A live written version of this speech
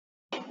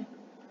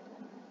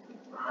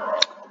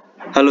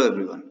Hello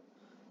everyone.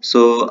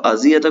 So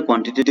আজি এটা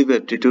quantitative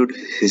aptitude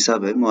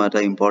হিসাবে মই এটা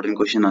important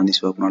question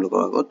আনিছো আপোনালোকৰ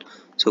আগত.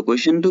 So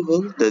question টো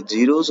হ'ল the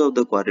zeros of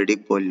the quadratic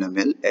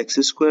polynomial x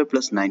square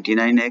plus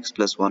 99x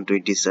plus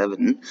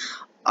 127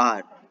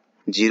 are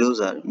zeros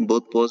are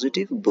both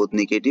positive, both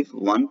negative,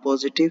 one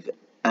positive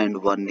and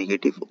one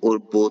negative or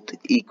both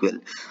equal.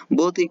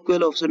 Both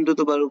equal option to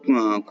বাৰু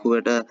খুব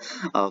এটা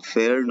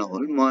fair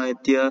নহল মই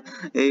এতিয়া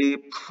এই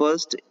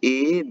first a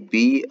b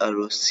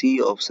আৰু c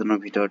optionৰ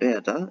ভিতৰতে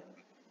এটা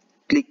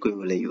ক্লিক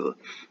কৰিব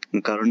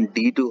লাগিব কাৰণ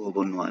d টো হ'ব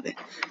নোৱাৰে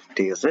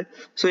ঠিক আছে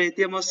সো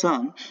এতিয়া মই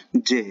চাম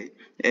যে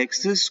x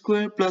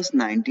square plus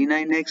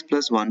 99x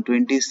plus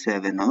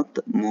 127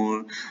 ত মোৰ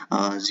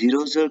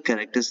zeros ৰ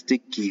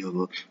characteristic কি হ'ব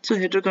সো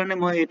হেতৰ কাৰণে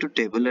মই এটো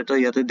টেবল এটা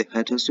ইয়াতে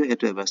দেখাই থৈছো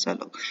হেটো এবাৰ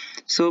চালক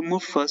সো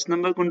মোৰ ফাৰ্স্ট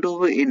নম্বৰ কোনটো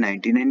হ'ব এই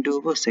 99 টো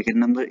হ'ব সেকেন্ড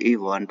নম্বৰ এই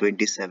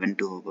 127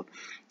 টো হ'ব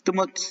তো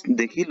মই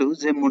দেখিলো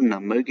যে মোৰ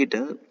নম্বৰ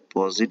কিটা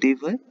positive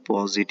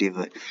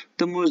হয়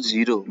তো মোৰ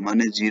zero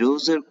মানে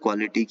zeros er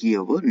quality ki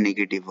hobo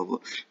negative hobo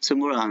so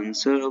more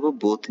answer hobo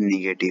both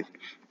negative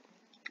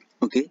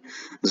okay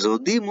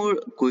jodi more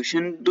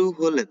question to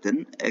holeten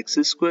x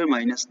square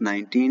minus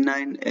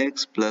 99x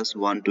plus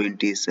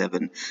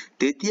 127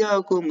 tetia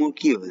ako more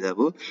ki ho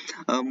jabo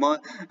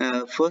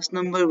first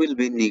number will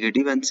be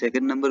negative and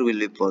second number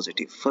will be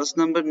positive first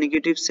number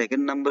negative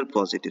second number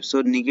positive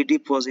so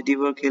negative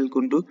positive or khel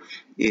kuntu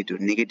eto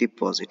negative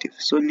positive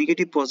so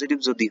negative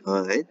positive jodi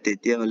hoy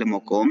tetia hole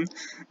mo kom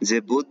je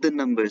both the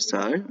numbers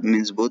are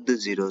means both the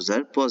zeros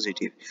are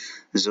positive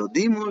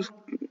jodi more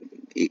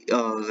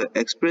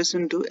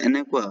expression to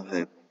enekwa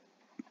hai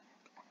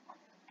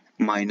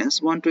minus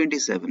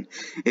 127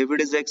 if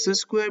it is x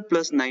square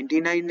plus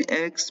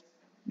 99x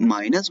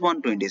minus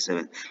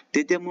 127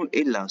 tetia more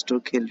a last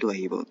or khel to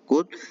ahibo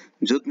code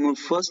jot more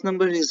first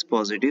number is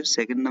positive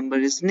second number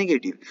is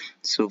negative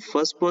so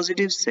first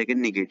positive second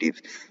negative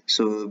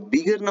so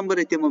bigger number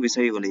etia mo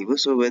bisari bolaibo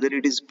so whether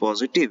it is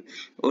positive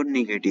or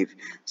negative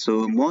so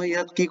moi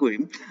yat ki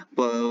korim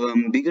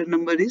bigger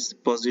number is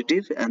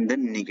positive and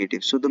then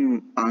negative so the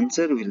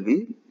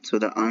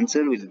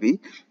answer will be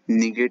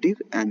negative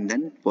and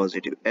then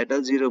positive eta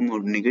zero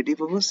more negative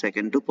hobo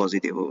second to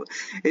positive hobo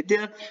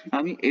etia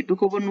ami etu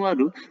kobo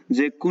noaru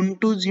je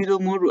kuntu zero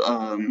more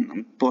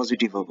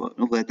positive hobo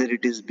whether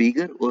it is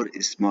bigger or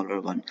smaller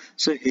one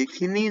so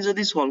hekhini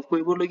jodi solve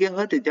koribo logia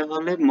hoy tetia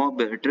hole mo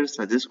better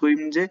suggest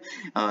korim je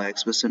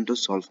expression to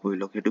solve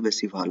korilok hetu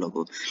beshi bhal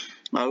hobo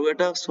aru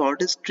eta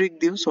shortest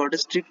trick diu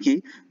shortest trick ki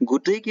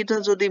gotei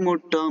kita jodi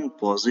more term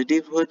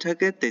positive hoy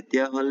thake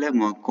tetia hole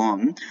mo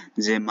kom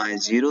je my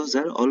zeros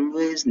are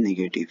always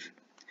negative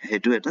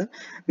hetu eta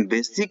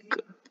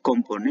basic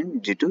component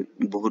jetu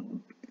bahut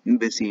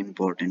বেশি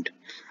important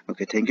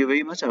okay thank U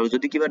very মাচ আর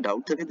যদি কিবা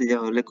doubt থাকে তেতিয়া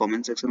হলে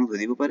comment সেকশনত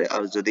সুধিব পাৰে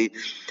আৰু যদি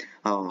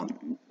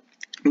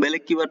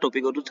বেলেগ কিবা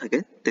টপিকটো থাকে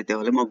তেতিয়া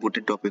হলে মই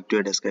গোটেই টপিকটো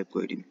ডেসক্ৰাইব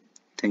কৰি দিম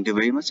থ্যাংক ইউ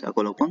ভেৰি মাচ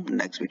আকৌ লগ পাম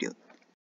নেক্সট ভিডিঅ